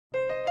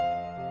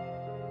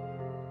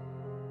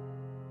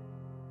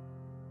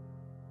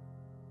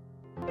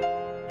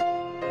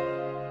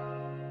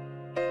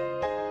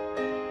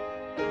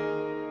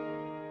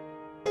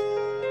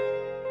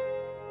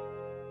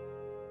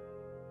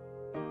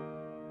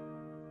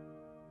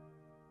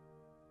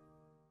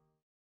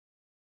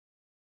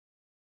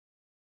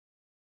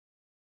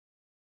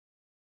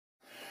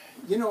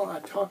You know, I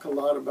talk a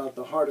lot about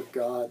the heart of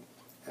God,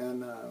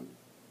 and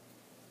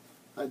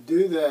I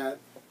do that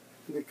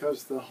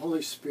because the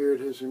Holy Spirit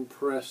has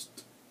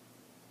impressed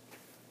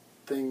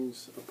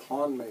things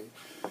upon me.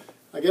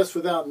 I guess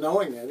without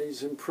knowing it,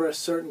 He's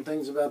impressed certain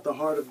things about the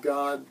heart of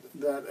God,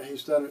 that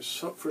He's done it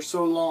for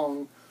so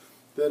long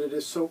that it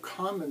is so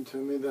common to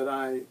me that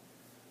I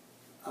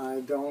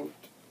don't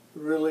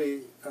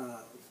really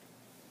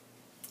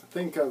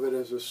think of it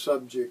as a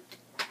subject.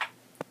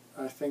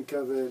 I think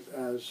of it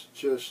as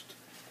just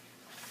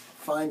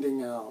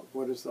finding out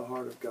what is the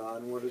heart of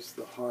God and what is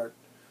the heart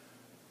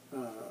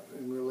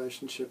in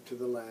relationship to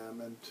the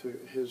Lamb and to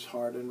His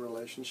heart in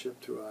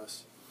relationship to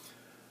us.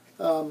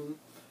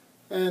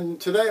 And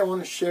today I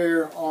want to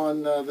share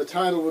on, the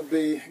title would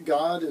be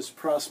God is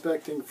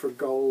Prospecting for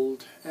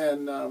Gold.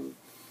 And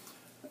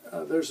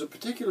there's a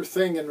particular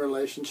thing in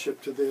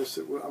relationship to this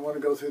that I want to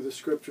go through the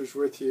scriptures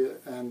with you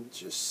and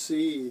just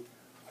see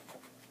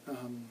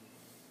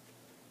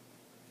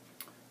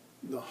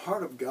the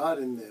heart of God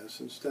in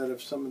this instead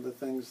of some of the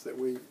things that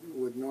we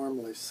would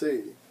normally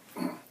see.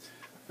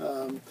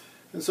 And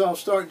so I'll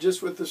start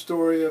just with the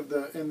story of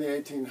in the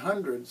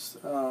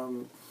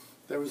 1800s.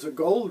 There was a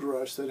gold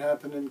rush that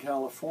happened in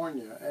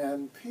California,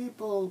 and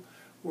people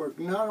were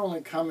not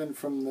only coming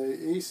from the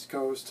East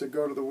Coast to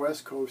go to the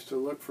West Coast to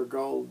look for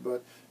gold,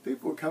 but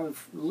people were coming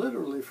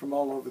literally from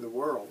all over the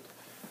world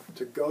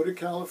to go to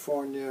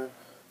California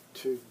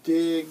to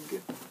dig.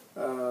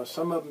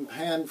 Some of them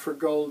panned for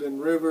gold in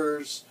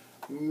rivers.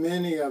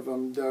 Many of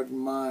them dug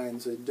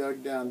mines. They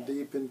dug down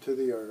deep into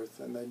the earth,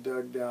 and they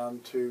dug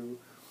down to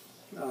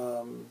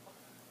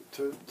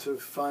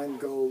find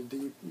gold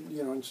deep,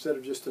 you know, instead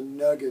of just a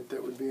nugget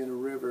that would be in a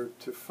river,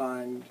 to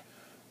find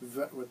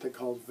what they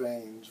called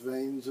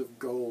veins of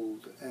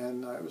gold.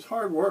 And it was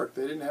hard work.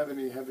 They didn't have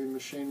any heavy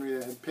machinery.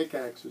 They had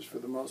pickaxes for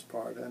the most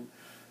part, and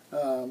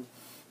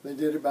they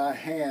did it by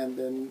hand.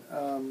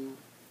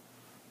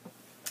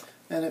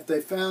 And if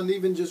they found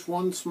even just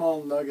one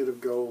small nugget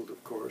of gold,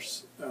 of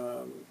course,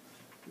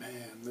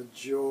 man, the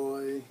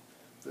joy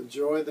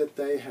that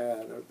they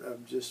had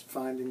of just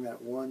finding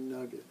that one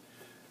nugget.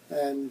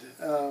 And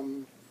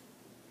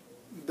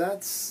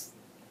that's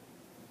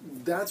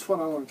what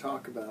I want to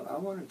talk about. I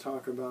want to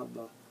talk about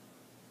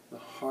the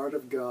heart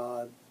of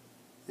God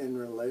in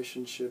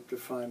relationship to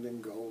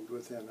finding gold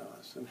within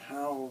us, and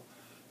how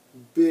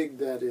big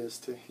that is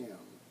to Him,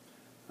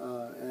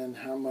 and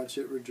how much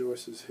it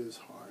rejoices His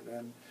heart.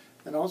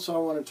 And also I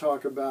want to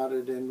talk about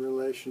it in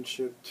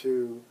relationship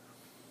to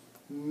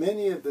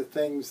many of the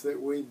things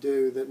that we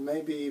do that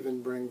maybe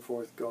even bring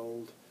forth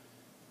gold.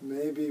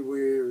 Maybe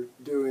we're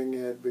doing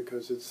it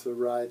because it's the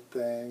right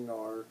thing,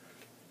 or,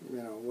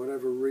 you know,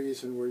 whatever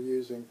reason we're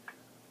using.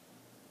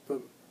 But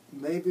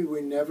maybe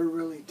we never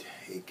really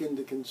take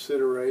into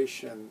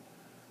consideration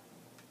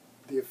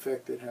the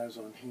effect it has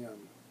on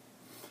Him.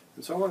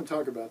 And so I want to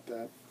talk about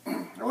that.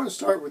 I want to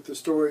start with the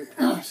story,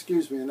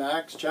 excuse me, in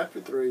Acts chapter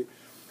 3,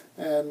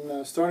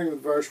 and starting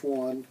with verse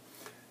 1.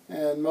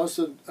 And most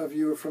of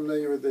you are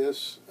familiar with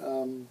this.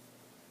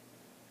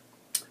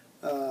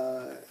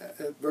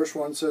 Verse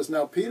 1 says,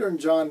 "Now Peter and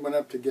John went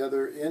up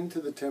together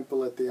into the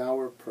temple at the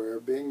hour of prayer,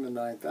 being the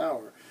 9th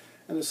hour.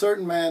 And a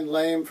certain man,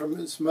 lame from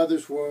his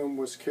mother's womb,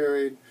 was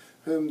carried,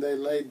 whom they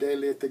laid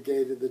daily at the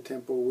gate of the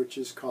temple, which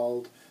is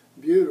called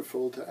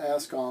Beautiful, to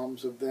ask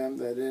alms of them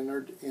that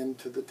entered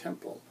into the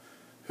temple.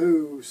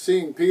 Who,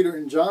 seeing Peter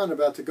and John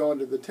about to go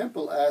into the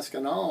temple, asked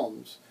an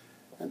alms.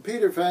 And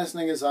Peter,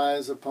 fastening his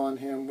eyes upon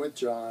him with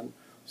John,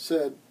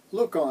 said,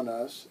 Look on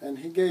us. And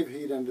he gave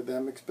heed unto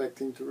them,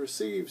 expecting to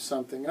receive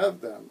something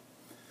of them.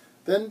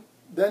 Then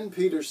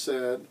Peter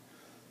said,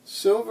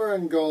 Silver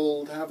and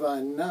gold have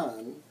I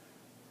none,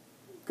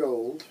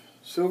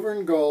 silver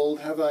and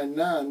gold have I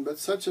none, but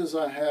such as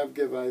I have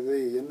give I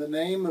thee. In the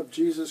name of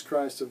Jesus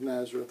Christ of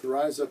Nazareth,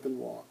 rise up and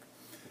walk.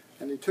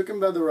 And he took him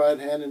by the right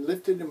hand and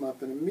lifted him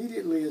up, and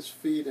immediately his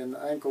feet and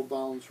ankle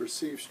bones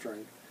received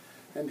strength.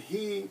 And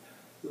he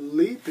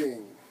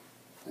leaping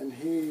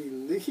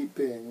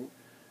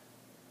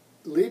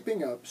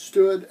up,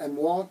 stood and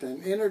walked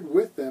and entered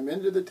with them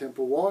into the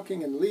temple,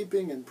 walking and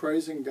leaping and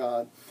praising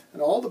God.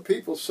 And all the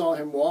people saw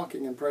him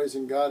walking and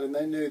praising God, and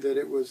they knew that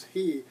it was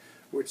he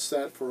which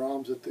sat for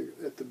alms at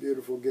the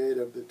beautiful gate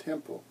of the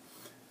temple.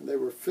 And they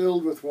were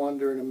filled with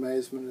wonder and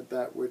amazement at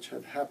that which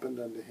had happened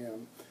unto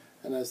him.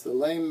 And as the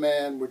lame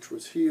man which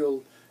was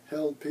healed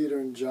held Peter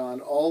and John,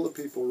 all the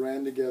people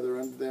ran together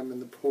unto them in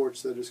the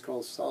porch that is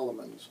called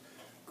Solomon's,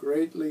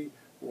 greatly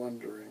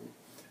wondering.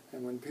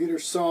 And when Peter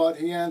saw it,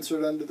 he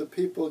answered unto the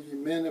people, Ye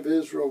men of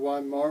Israel,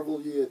 why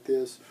marvel ye at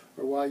this?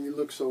 Or why you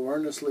look so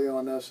earnestly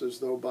on us, as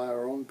though by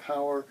our own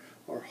power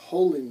or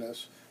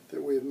holiness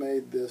that we have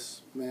made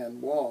this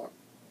man walk?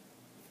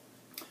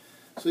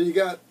 So you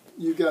got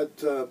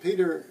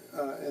Peter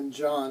and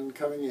John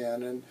coming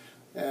in,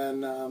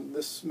 and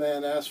this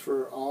man asked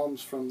for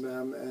alms from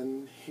them,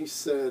 and he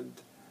said,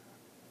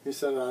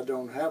 I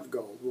don't have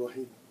gold. Well,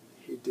 he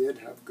did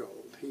have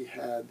gold. He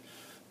had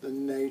the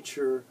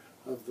nature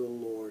of the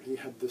Lord. He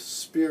had the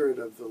Spirit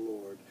of the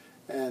Lord.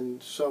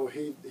 And so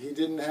he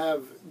didn't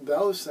have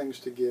those things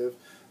to give,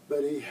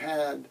 but he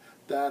had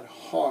that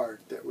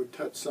heart that would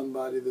touch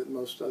somebody that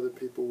most other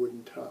people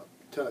wouldn't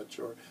touch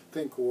or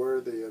think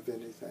worthy of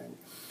anything,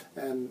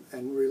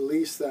 and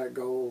release that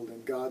gold.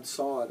 And God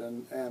saw it,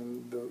 and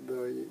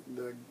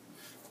the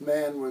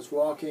man was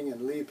walking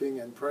and leaping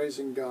and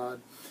praising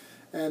God.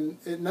 And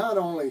it not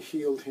only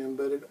healed him,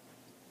 but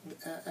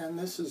and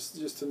this is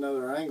just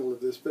another angle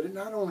of this, but it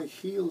not only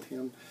healed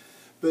him,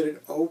 but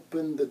it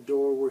opened the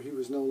door where he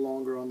was no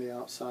longer on the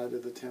outside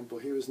of the temple.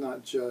 He was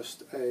not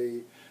just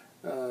a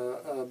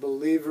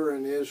believer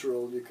in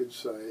Israel, you could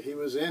say. He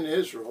was in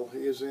Israel,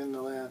 he is in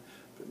the land,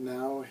 but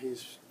now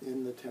he's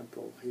in the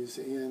temple. He is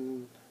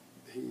in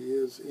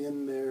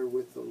there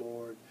with the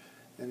Lord,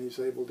 and he's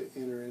able to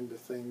enter into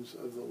things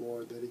of the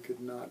Lord that he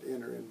could not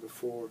enter in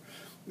before.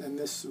 And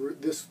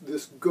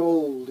this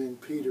gold in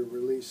Peter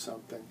released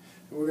something.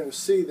 And we're going to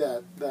see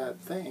that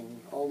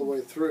thing all the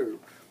way through.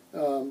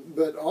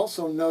 But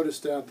also notice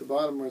down at the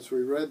bottom as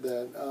we read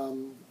that,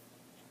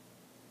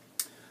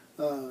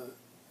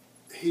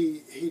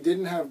 he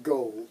didn't have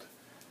gold,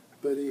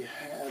 but he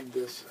had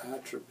this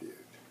attribute.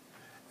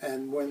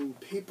 And when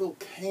people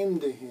came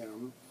to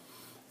him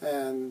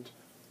and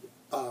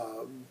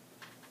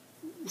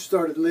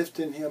started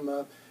lifting him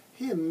up,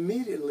 he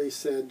immediately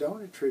said,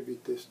 "Don't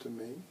attribute this to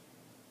me.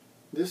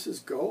 This is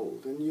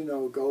gold." And you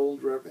know,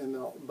 gold in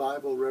the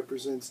Bible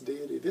represents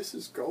deity. This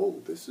is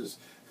gold. This is,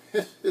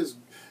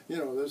 you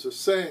know, there's a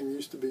saying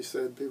used to be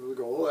said, people would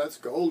go, "Oh, that's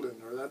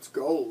golden," or "That's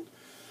gold."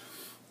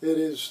 It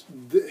is,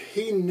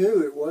 he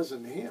knew it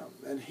wasn't him,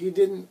 and he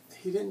didn't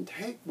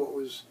take what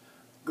was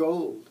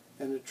gold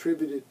and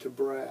attribute it to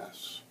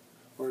brass,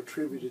 or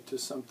attribute it to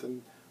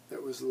something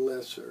that was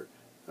lesser,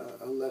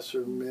 a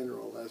lesser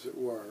mineral, as it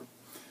were.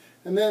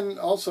 And then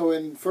also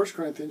in 1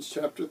 Corinthians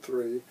chapter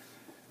 3,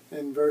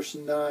 in verse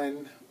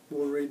 9,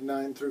 we'll read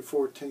 9 through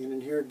 14,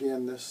 and here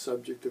again this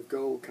subject of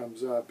gold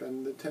comes up,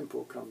 and the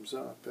temple comes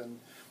up, and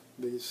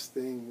these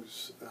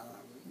things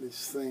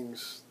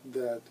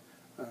that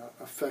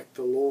affect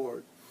the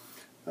Lord.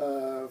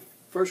 1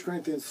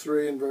 Corinthians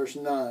 3 and verse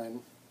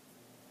 9,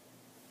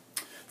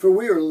 "For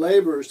we are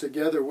laborers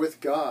together with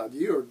God.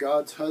 You are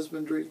God's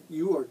husbandry,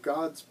 you are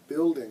God's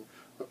building.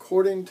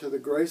 According to the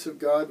grace of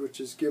God which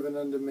is given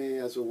unto me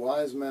as a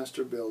wise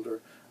master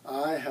builder,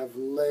 I have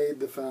laid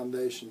the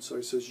foundation." So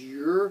he says,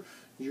 you're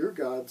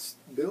God's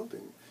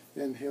building.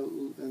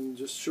 And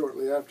just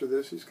shortly after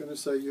this, he's going to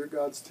say, you're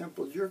God's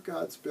temple, you're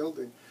God's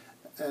building,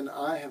 and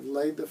I have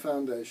laid the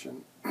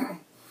foundation,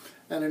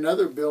 and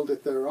another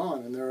buildeth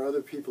thereon. And there are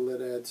other people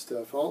that add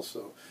stuff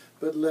also.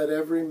 "But let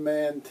every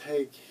man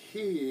take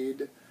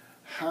heed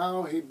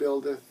how he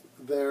buildeth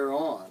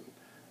thereon."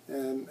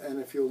 And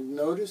if you'll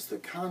notice the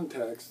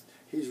context,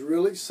 he's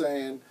really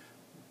saying,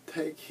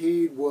 take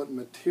heed what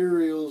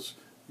materials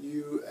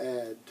you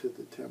add to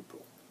the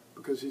temple,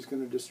 because he's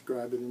going to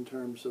describe it in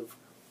terms of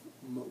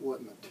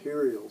what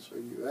materials are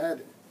you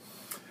adding.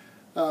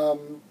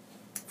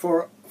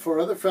 For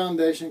other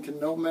foundation can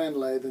no man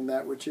lay than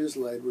that which is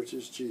laid, which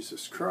is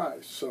Jesus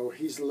Christ. So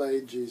he's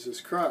laid Jesus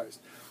Christ.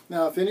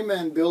 "Now if any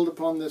man build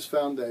upon this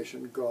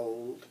foundation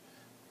gold,"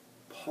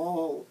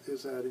 Paul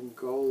is adding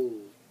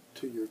gold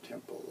to your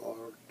temple,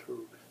 or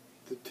to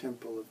the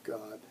temple of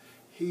God.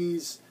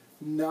 He's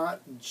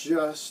not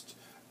just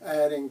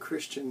adding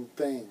Christian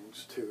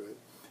things to it.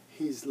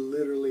 He's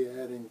literally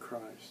adding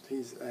Christ.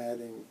 He's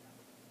adding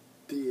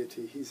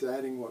deity. He's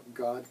adding what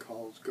God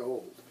calls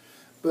gold.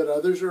 But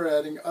others are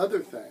adding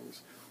other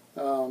things.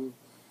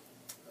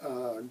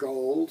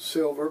 Gold,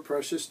 silver,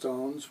 precious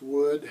stones,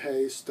 wood,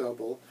 hay,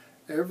 stubble.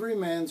 Every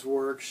man's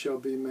work shall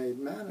be made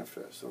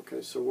manifest.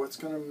 Okay, so what's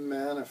going to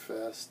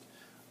manifest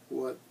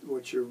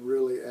what you're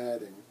really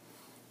adding?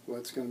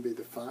 What's going to be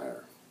the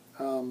fire?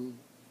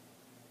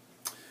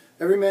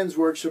 Every man's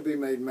work shall be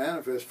made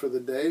manifest, for the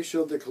day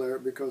shall declare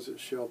it, because it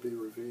shall be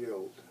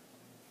revealed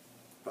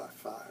by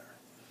fire.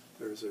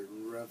 There's a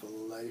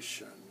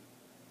revelation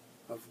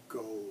of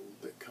gold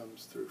that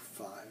comes through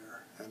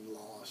fire and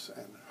loss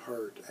and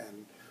hurt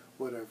and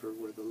whatever,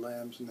 where the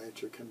Lamb's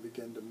nature can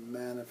begin to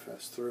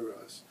manifest through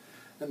us.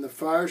 "And the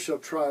fire shall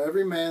try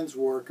every man's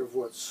work of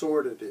what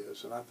sort it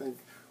is." And I think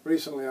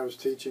recently I was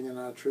teaching and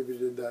I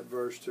attributed that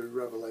verse to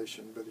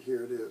Revelation, but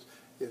here it is.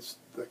 It's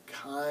the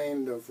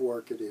kind of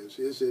work it is.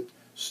 Is it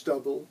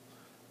stubble?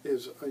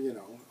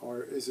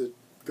 Or is it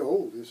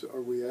gold?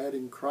 Are we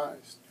adding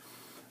Christ?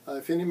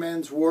 "If any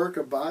man's work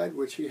abide,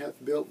 which he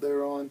hath built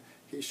thereon,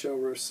 he shall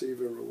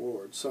receive a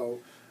reward." So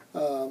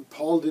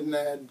Paul didn't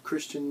add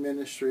Christian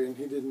ministry, and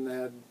he didn't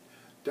add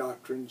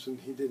doctrines, and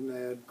he didn't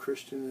add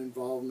Christian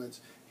involvements.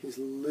 He's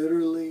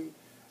literally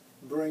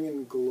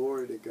bringing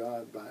glory to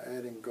God by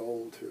adding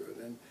gold to it.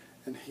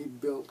 And he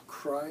built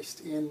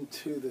Christ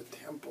into the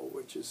temple,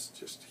 which is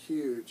just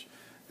huge.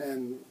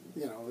 And,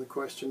 the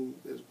question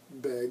is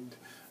begged,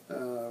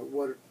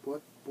 what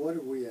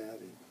are we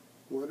adding?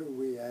 What are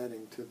we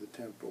adding to the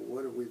temple?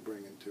 What are we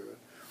bringing to it?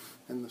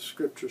 And the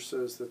scripture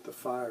says that the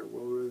fire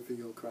will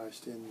reveal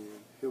Christ in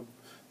you.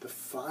 The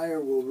fire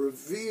will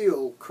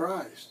reveal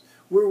Christ.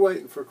 We're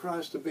waiting for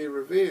Christ to be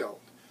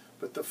revealed.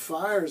 But the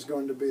fire is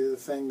going to be the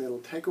thing that will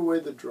take away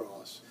the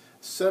dross,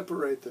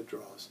 separate the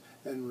dross,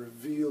 and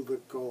reveal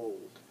the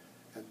gold.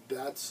 And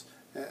that's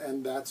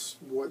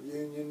what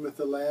union with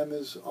the Lamb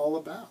is all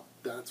about.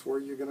 That's where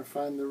you're going to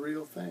find the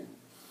real thing.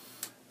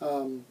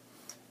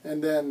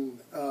 Then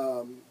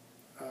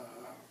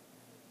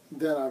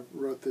I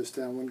wrote this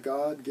down. When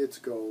God gets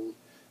gold,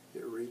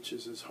 it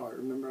reaches his heart.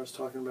 Remember I was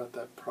talking about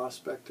that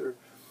prospector?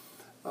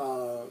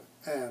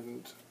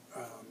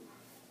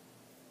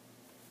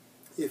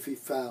 If he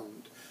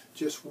found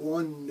just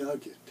one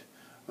nugget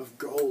of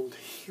gold,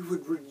 he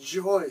would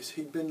rejoice.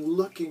 He'd been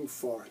looking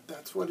for it.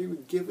 That's what he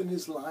would give in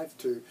his life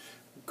to.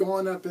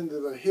 Gone up into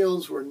the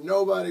hills where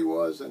nobody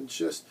was and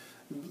just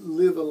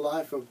live a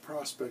life of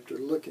prospector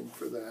looking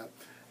for that.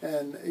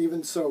 And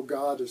even so,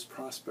 God is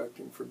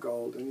prospecting for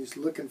gold, and he's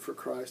looking for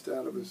Christ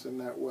out of us in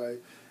that way.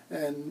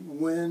 And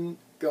when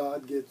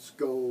God gets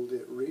gold,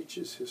 it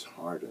reaches his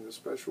heart in a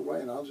special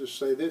way. And I'll just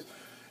say this.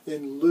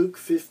 In Luke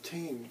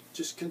 15,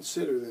 just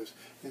consider this.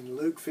 In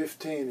Luke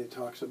 15, it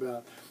talks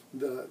about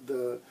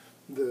the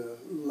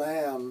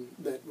lamb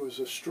that was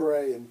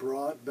astray and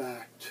brought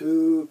back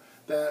to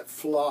that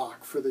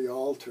flock for the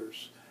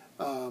altars.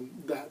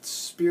 That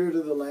spirit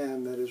of the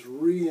lamb that is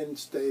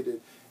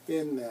reinstated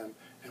in them.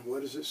 And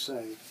what does it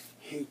say?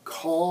 He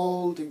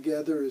called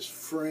together his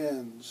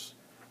friends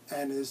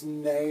and his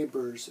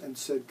neighbors and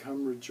said,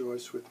 "Come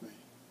rejoice with me."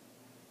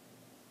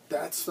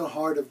 That's the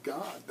heart of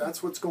God.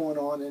 That's what's going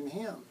on in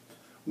him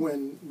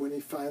when he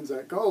finds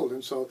that gold.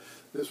 And so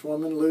this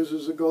woman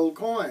loses a gold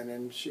coin,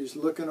 and she's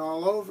looking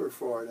all over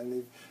for it.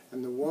 And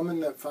the woman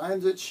that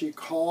finds it, she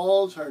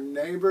calls her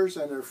neighbors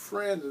and her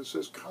friends and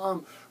says,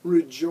 "Come,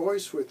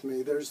 rejoice with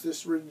me." There's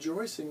this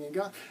rejoicing in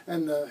God.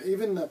 And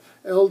even the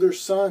elder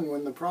son,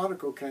 when the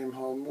prodigal came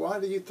home, "Why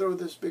do you throw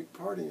this big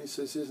party?" And he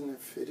says, "Isn't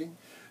it fitting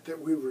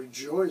that we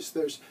rejoice?"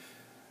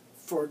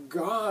 For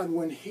God,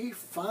 when he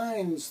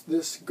finds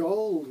this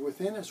gold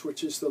within us,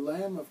 which is the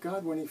Lamb of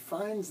God, when he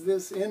finds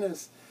this in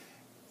us,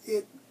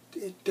 it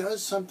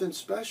does something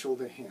special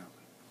to him.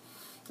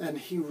 And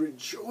he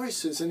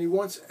rejoices, and he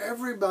wants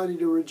everybody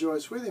to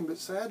rejoice with him. But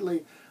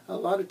sadly, a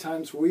lot of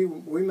times we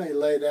may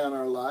lay down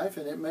our life,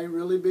 and it may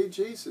really be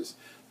Jesus,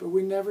 but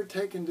we never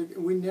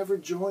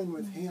join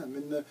with him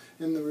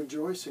in the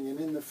rejoicing and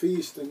in the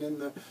feast and in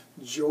the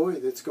joy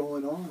that's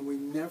going on. We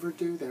never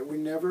do that. We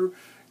never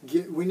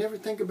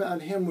think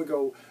about him. We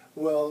go,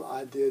 "Well,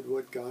 I did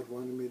what God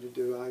wanted me to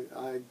do.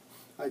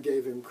 I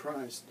gave him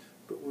Christ."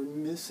 But we're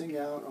missing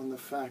out on the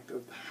fact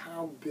of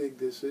how big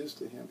this is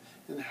to him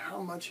and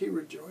how much he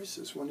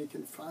rejoices when he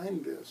can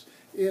find this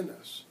in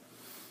us.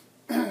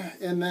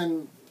 And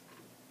then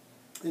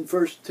in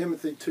 1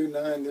 Timothy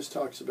 2:9, this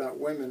talks about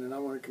women, and I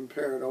want to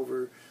compare it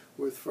over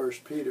with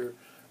 1 Peter.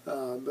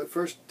 But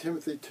 1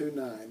 Timothy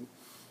 2:9,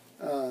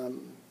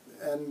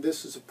 and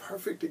this is a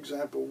perfect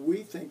example.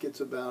 We think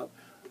it's about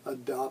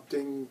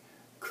adopting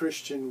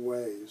Christian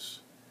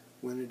ways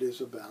when it is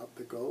about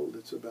the gold.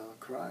 It's about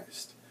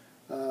Christ.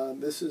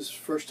 This is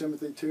 1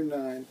 Timothy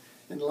 2:9.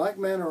 "In like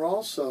manner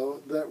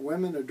also, that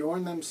women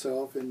adorn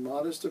themselves in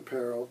modest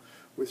apparel,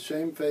 with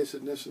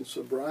shamefacedness and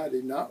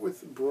sobriety, not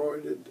with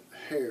broidered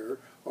hair,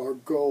 or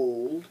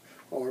gold,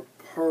 or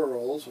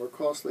pearls, or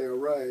costly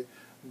array,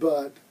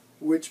 but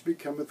which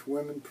becometh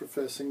women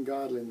professing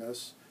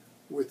godliness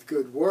with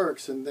good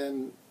works." And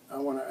then I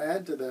want to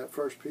add to that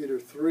 1 Peter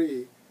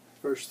 3,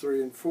 verse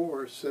 3 and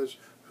 4 says,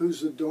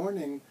 "Whose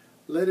adorning,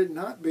 let it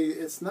not be,"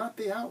 it's not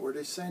the outward.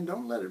 He's saying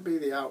don't let it be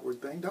the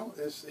outward thing.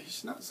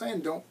 He's not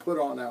saying don't put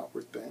on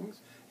outward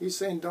things. He's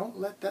saying don't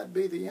let that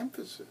be the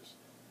emphasis.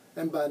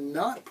 And by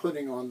not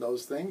putting on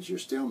those things, you're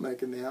still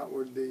making the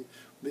outward the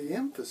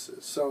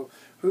emphasis. So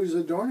whose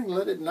adorning,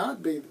 let it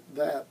not be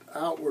that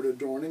outward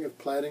adorning of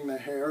plaiting the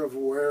hair, of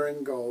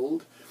wearing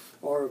gold,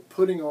 or of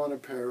putting on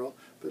apparel,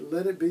 but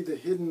let it be the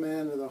hidden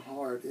man of the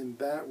heart in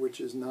that which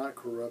is not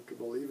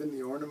corruptible, even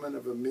the ornament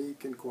of a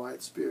meek and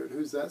quiet spirit.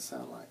 Who's that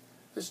sound like?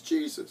 It's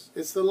Jesus.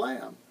 It's the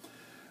Lamb,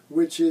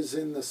 which is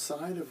in the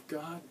sight of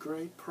God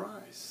great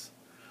price.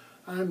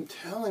 I'm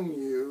telling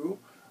you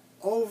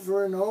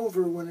over and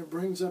over when it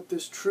brings up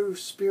this true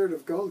spirit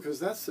of gold, because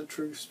that's the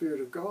true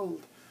spirit of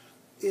gold,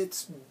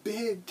 it's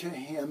big to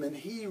him and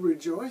he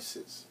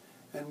rejoices.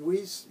 And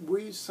we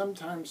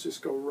sometimes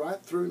just go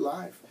right through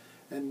life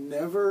and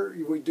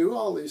we do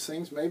all these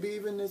things. Maybe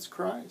even it's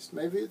Christ.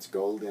 Maybe it's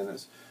gold in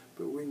us.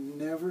 But we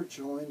never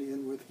join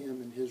in with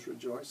him in his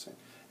rejoicing.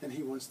 And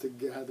he wants to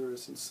gather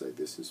us and say,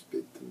 "This is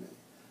big to me.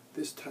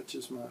 This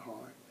touches my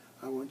heart.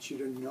 I want you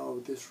to know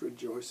this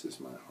rejoices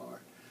my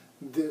heart.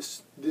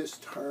 This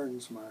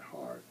turns my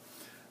heart."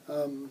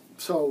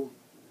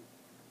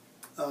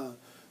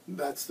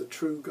 That's the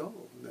true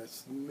gold.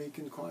 That's the meek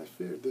and quiet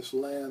spirit, this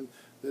Lamb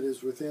that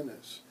is within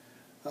us.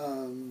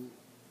 And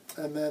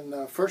then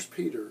 1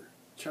 Peter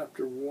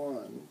chapter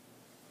 1,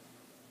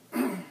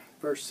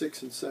 verse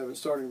 6 and 7,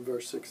 starting in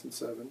verse 6 and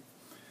 7.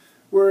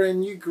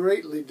 "Wherein you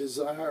greatly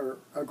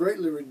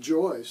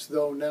rejoice,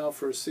 though now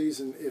for a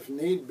season, if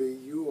need be,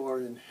 you are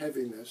in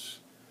heaviness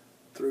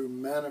through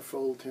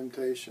manifold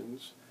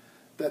temptations,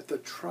 that the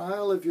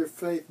trial of your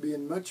faith,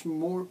 being much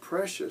more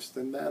precious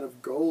than that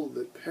of gold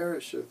that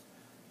perisheth,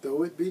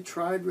 though it be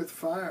tried with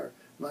fire,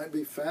 might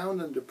be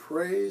found unto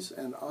praise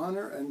and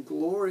honor and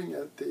glory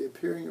at the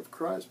appearing of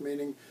Christ,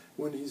 meaning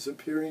when he's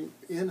appearing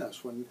in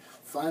us, when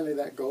finally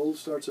that gold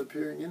starts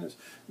appearing in us.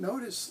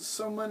 Notice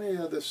so many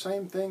of the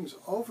same things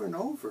over and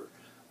over.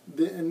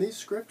 In these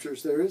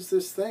scriptures, there is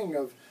this thing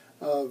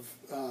of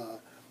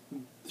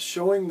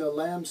showing the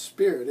Lamb's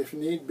Spirit. If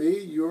need be,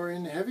 you're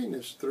in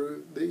heaviness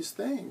through these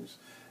things.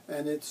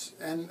 And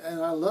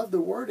I love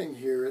the wording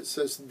here. It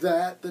says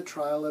that the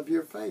trial of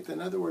your faith. In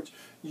other words,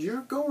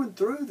 you're going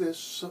through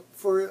this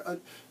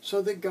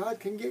so that God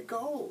can get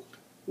gold.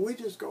 We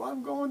just go,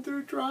 I'm going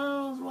through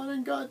trials. Why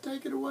didn't God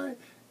take it away?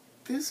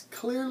 This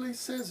clearly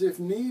says if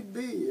need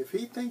be, if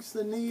he thinks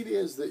the need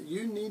is that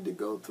you need to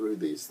go through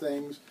these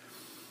things,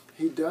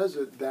 he does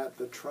it that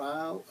the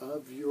trial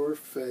of your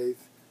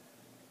faith,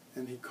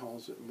 and he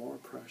calls it more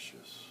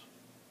precious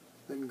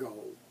than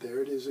gold.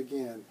 There it is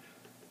again.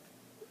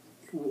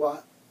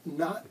 What?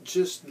 Not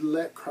just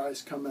let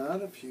Christ come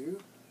out of you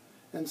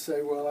and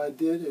say, well, I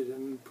did it,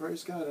 and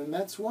praise God. And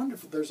that's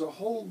wonderful. There's a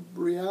whole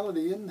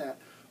reality in that.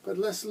 But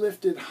let's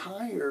lift it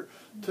higher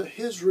to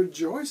his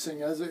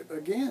rejoicing, as it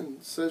again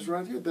says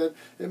right here, that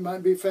it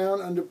might be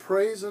found unto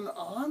praise and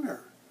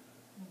honor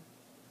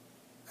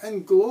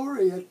and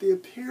glory at the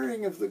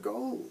appearing of the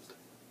gold,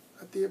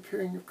 at the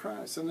appearing of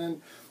Christ. And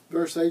then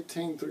verse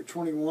 18 through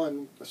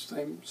 21, the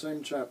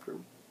same chapter.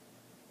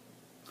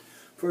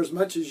 For as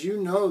much as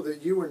you know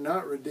that you were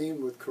not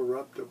redeemed with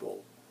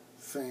corruptible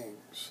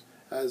things,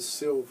 as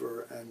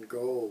silver and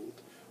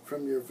gold,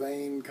 from your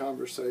vain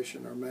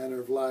conversation or manner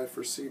of life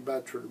received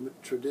by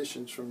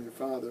traditions from your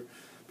father,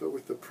 but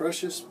with the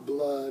precious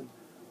blood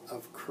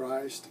of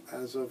Christ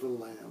as of a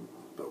lamb.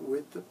 But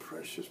with the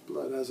precious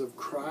blood as of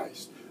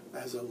Christ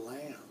as a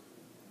lamb.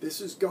 This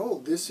is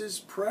gold. This is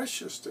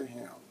precious to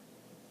him.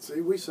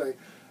 See, we say,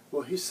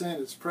 well, he's saying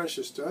it's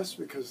precious to us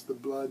because the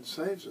blood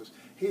saves us.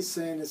 He's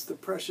saying it's the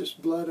precious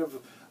blood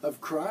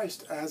of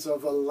Christ as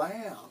of a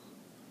lamb.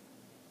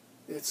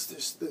 It's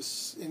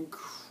this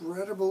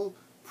incredible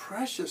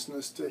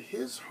preciousness to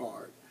his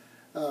heart.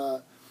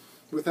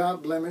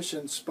 Without blemish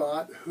and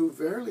spot, who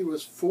verily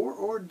was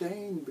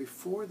foreordained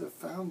before the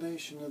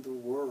foundation of the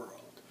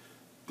world.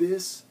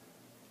 This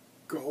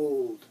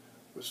gold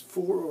was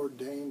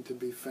foreordained to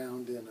be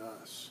found in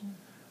us.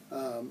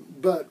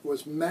 But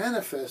was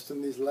manifest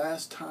in these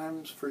last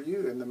times for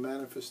you. And the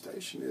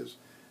manifestation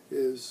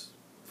is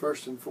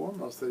first and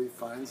foremost that he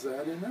finds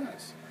that in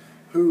us,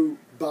 who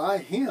by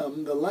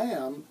him, the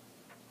Lamb,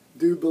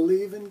 do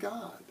believe in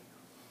God,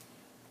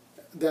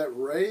 that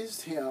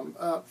raised him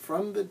up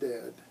from the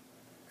dead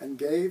and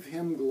gave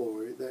him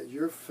glory, that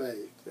your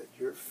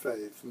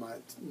faith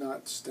might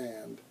not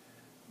stand,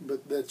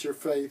 but that your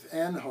faith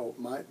and hope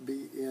might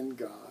be in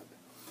God.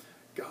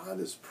 God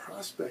is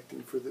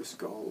prospecting for this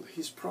gold.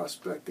 He's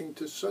prospecting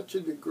to such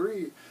a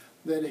degree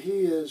that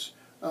he is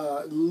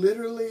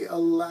literally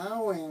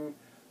allowing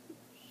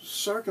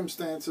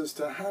circumstances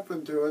to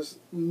happen to us,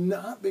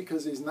 not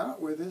because he's not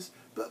with us,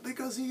 but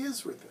because he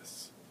is with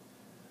us.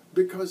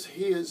 Because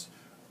he is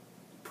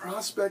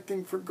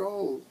prospecting for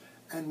gold.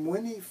 And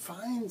when he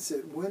finds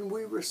it, when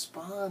we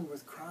respond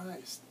with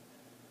Christ,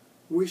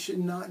 we should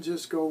not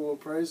just go, well,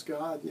 praise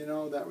God,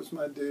 that was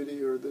my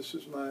duty, or this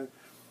is my,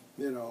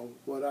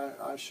 what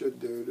I should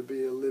do to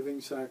be a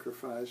living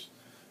sacrifice,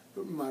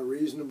 my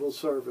reasonable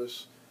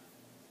service.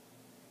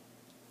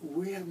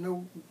 We have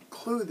no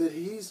clue that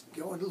he's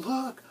going,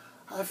 look,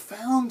 I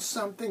found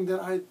something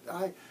that I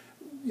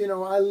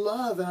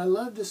love, and I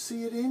love to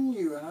see it in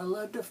you, and I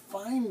love to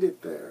find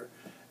it there.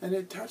 And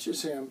it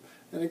touches him.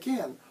 And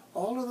again,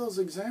 all of those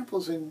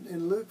examples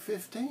in Luke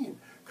 15.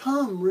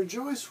 Come,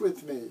 rejoice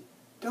with me.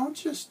 Don't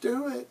just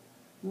do it.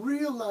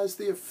 Realize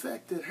the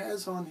effect it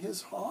has on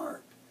his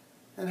heart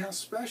and how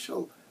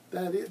special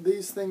that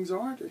these things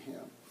are to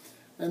him.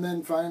 And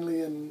then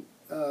finally in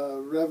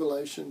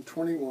Revelation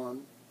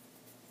 21,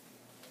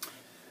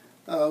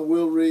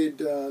 we'll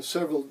read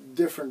several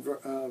different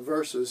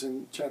verses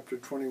in chapter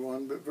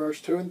 21, but verse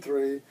 2 and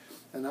 3,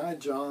 and I,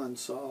 John,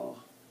 saw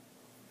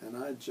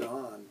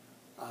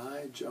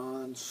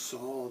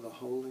the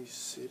holy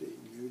city,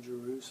 New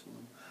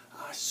Jerusalem.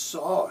 I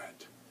saw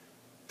it.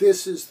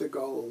 This is the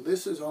gold.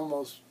 This is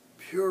almost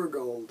pure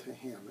gold to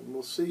him. And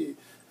we'll see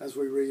as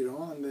we read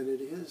on that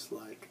it is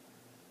like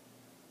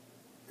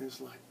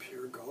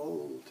pure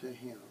gold to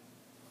him.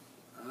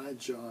 I,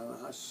 John,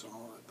 I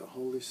saw it, the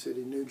holy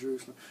city, New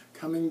Jerusalem,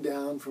 coming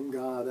down from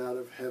God out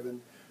of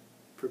heaven,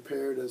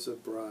 prepared as a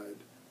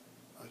bride,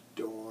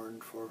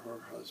 adorned for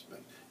her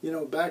husband.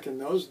 Back in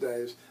those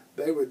days,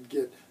 they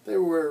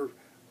wear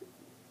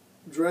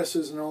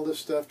dresses and all this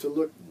stuff to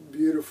look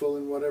beautiful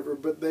and whatever,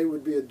 but they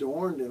would be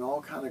adorned in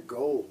all kind of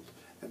gold.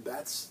 And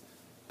that's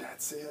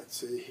it.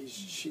 See,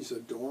 she's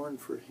adorned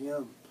for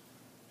him.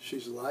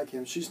 She's like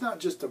him. She's not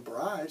just a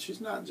bride.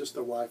 She's not just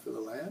the wife of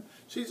the Lamb.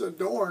 She's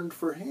adorned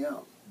for him.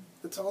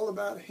 It's all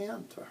about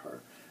him to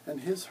her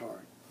and his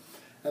heart.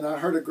 And I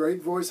heard a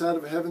great voice out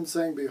of heaven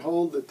saying,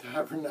 Behold, the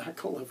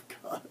tabernacle of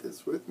God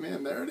is with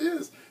men. There it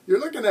is. You're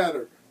looking at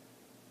her.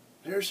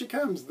 Here she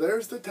comes.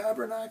 There's the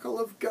tabernacle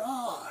of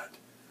God.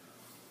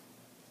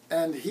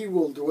 And he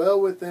will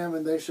dwell with them,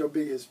 and they shall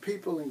be his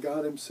people, and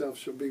God himself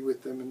shall be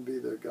with them and be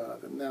their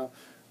God. And now,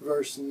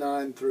 verse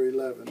 9 through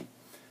 11.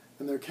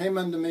 And there came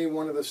unto me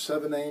one of the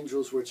 7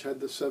 angels which had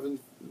the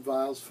 7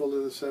 vials full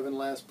of the 7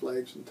 last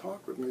plagues, and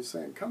talked with me,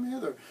 saying, Come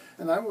hither,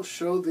 and I will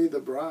show thee the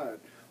bride,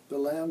 the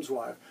Lamb's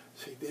wife.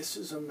 See, this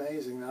is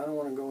amazing. I don't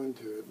want to go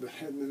into it, but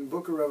in the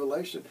book of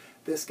Revelation,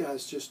 this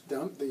guy's just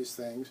dumped these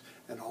things,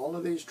 and all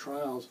of these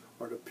trials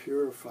are to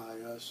purify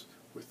us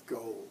with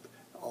gold.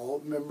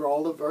 Remember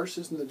all the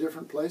verses in the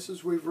different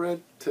places we've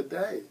read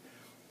today.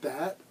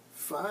 That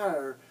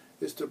fire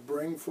is to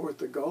bring forth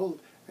the gold.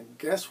 And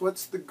guess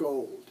what's the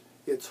gold?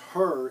 It's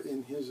her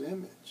in his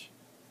image.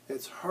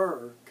 It's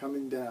her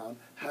coming down,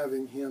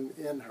 having him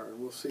in her. And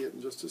we'll see it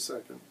in just a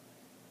second.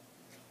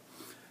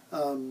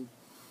 The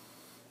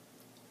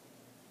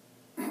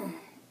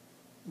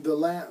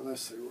Lamb,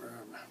 let's see, where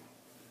am I?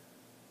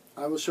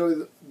 I will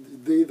show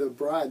thee the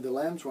bride, the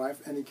Lamb's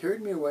wife. And he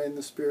carried me away in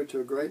the Spirit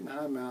to a great and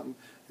high mountain,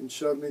 and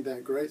showed me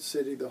that great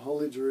city, the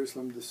holy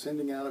Jerusalem,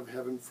 descending out of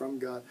heaven from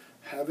God,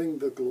 having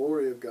the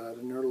glory of God.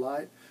 And her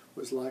light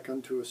was like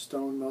unto a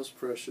stone most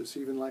precious,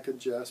 even like a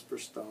jasper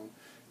stone,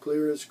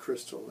 clear as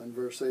crystal. In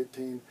verse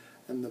 18,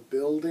 and the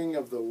building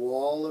of the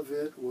wall of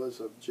it was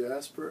of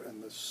jasper,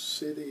 and the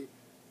city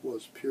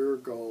was pure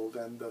gold.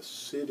 And the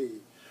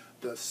city,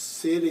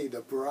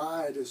 the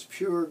bride is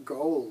pure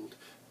gold,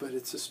 but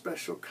it's a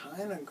special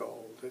kind of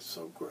gold. It's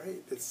so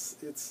great. It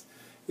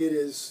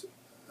is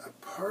a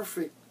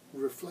perfect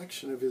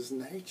reflection of his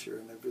nature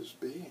and of his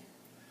being.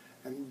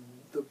 And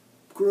the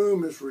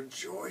groom is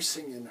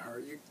rejoicing in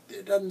her.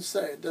 It doesn't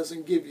say, it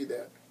doesn't give you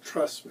that.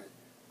 Trust me.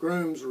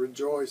 Grooms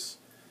rejoice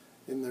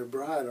in their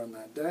bride on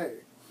that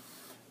day.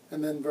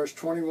 And then verse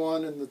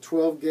 21, and the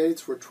 12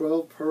 gates were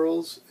 12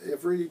 pearls.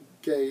 Every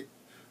gate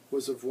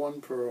was of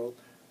 1 pearl.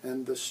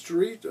 And the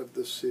street of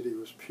the city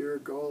was pure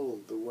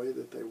gold, the way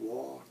that they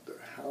walked, or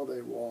how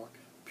they walked,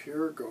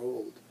 pure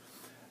gold,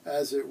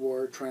 as it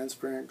were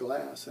transparent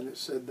glass. And it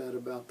said that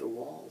about the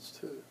walls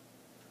too.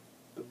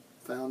 The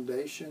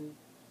foundation,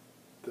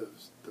 the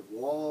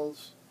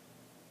walls,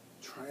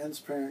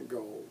 transparent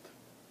gold.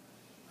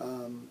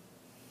 And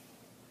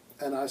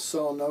I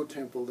saw no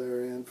temple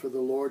therein, for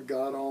the Lord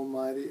God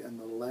Almighty and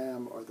the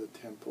Lamb are the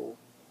temple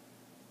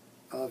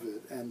of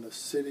it. And the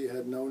city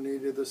had no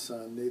need of the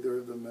sun, neither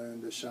of the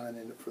moon to shine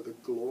in it, for the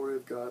glory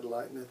of God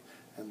lighteneth,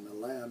 and the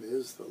Lamb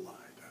is the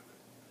light of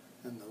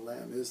it. And the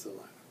Lamb is the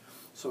light of it.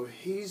 So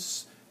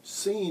he's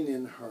seen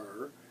in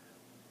her,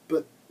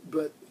 but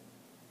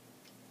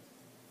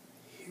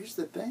here's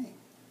the thing.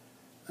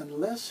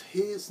 Unless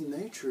his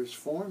nature is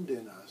formed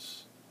in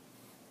us,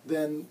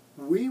 then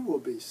we will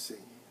be seen.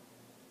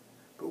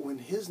 But when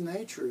his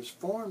nature is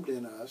formed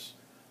in us,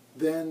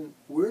 then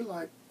we're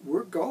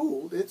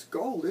gold. It's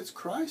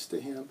Christ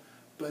to him,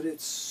 but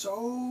it's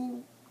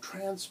so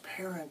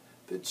transparent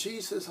that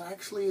Jesus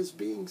actually is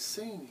being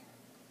seen.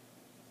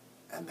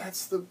 And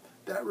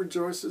that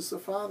rejoices the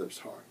Father's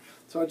heart.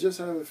 So I just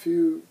have a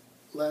few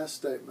last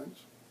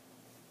statements.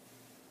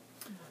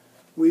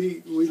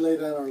 We lay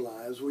down our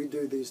lives. We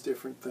do these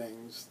different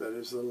things. That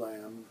is the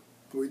Lamb.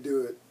 We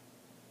do it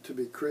to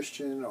be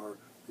Christian, or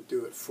we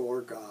do it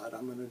for God.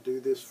 I'm going to do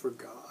this for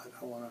God.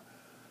 I want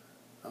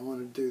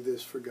to do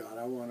this for God.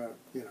 I want to,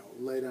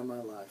 lay down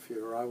my life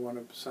here, or I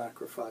want to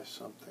sacrifice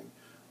something,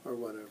 or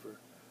whatever.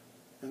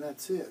 And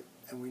that's it.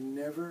 And we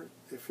never,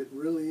 if it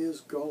really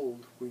is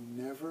gold, we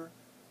never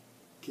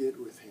get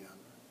with him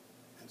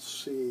and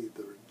see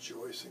the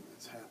rejoicing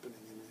that's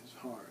happening in his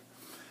heart.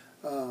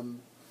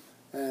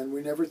 And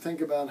we never think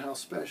about how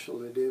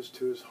special it is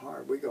to his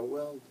heart. We go,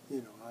 well,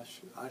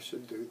 I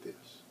should do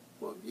this.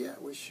 Well, yeah,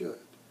 we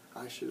should.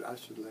 I should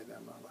lay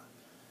down my life.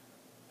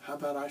 How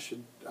about I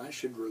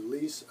should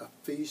release a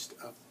feast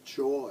of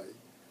joy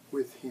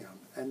with him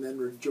and then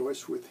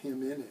rejoice with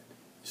him in it.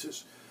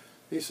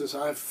 He says,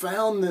 I've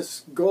found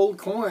this gold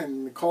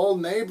coin, call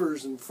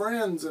neighbors and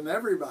friends and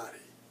everybody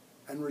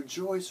and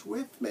rejoice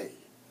with me.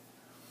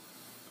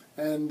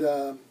 And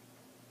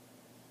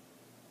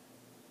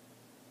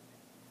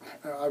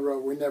I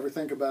wrote, we never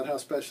think about how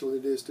special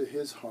it is to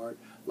his heart,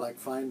 like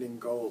finding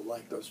gold,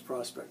 like those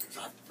prospectors.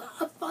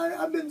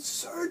 I've been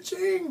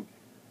searching.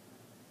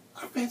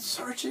 I've been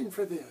searching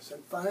for this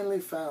and finally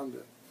found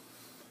it.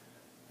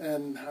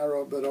 And I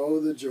wrote, but oh,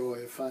 the joy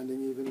of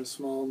finding even a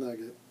small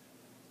nugget,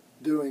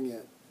 doing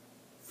it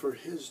for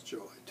his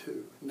joy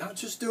too. Not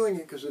just doing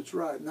it because it's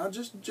right, not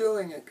just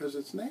doing it because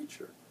it's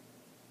nature,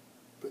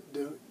 but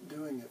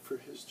doing it for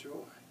his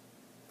joy,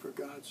 for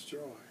God's joy.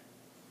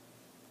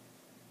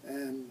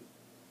 And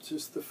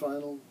just the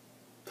final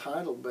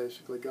title,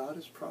 basically, God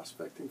is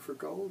prospecting for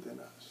gold in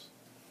us.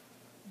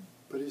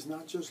 But he's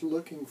not just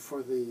looking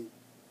for the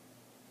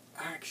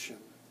action.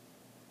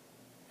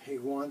 He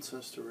wants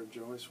us to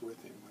rejoice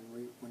with him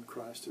when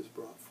Christ is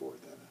brought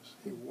forth in us.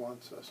 He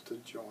wants us to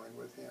join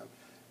with him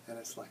and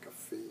it's like a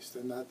feast.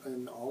 And that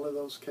in all of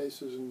those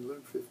cases in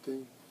Luke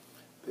 15,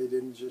 they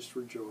didn't just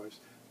rejoice.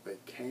 They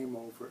came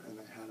over and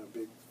they had a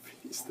big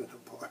feast and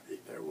a party.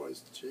 There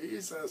was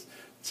Jesus.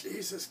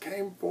 Jesus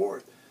came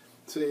forth.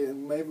 See,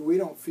 and maybe we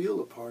don't feel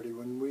a party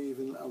when we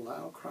even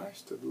allow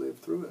Christ to live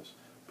through us,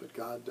 but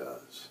God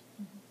does.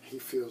 He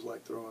feels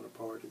like throwing a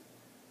party.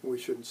 We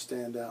shouldn't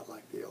stand out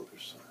like the elder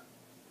son.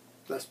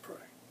 Let's pray.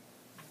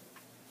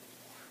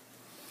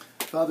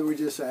 Father, we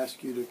just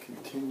ask you to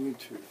continue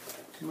to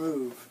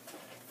move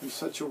in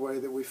such a way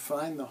that we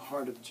find the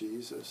heart of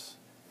Jesus,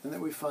 and that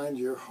we find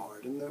your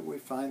heart, and that we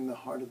find the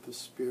heart of the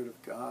Spirit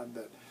of God,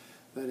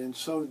 that in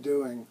so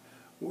doing,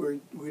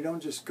 we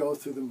don't just go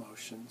through the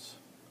motions,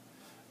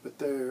 but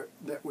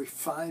that we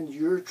find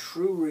your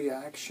true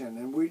reaction,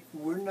 and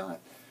we're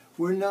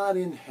not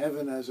in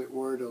heaven, as it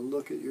were, to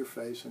look at your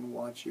face and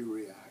watch you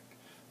react.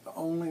 The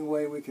only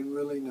way we can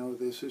really know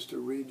this is to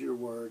read your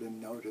word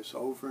and notice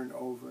over and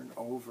over and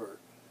over.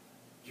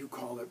 You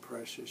call it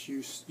precious.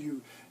 You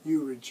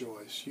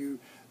rejoice.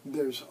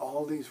 There's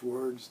all these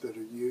words that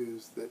are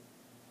used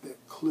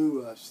that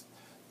clue us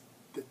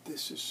that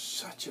this is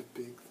such a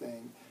big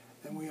thing.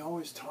 And we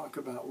always talk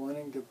about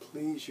wanting to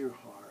please your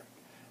heart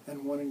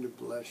and wanting to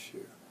bless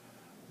you.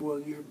 Well,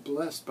 you're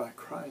blessed by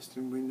Christ,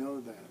 and we know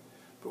that.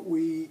 But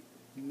we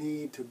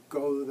need to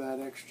go that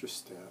extra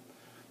step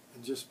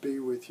and just be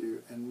with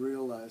you and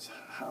realize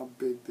how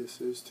big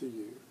this is to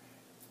you.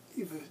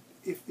 Even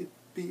if it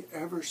be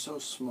ever so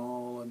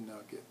small a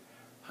nugget,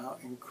 how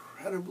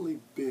incredibly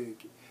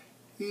big,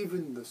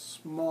 even the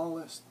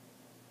smallest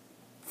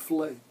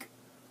flake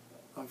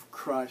of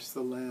Christ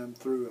the Lamb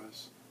through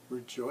us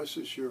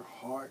rejoices your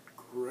heart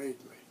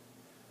greatly.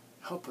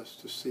 Help us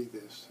to see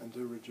this and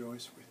to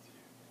rejoice with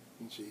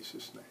you. In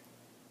Jesus' name.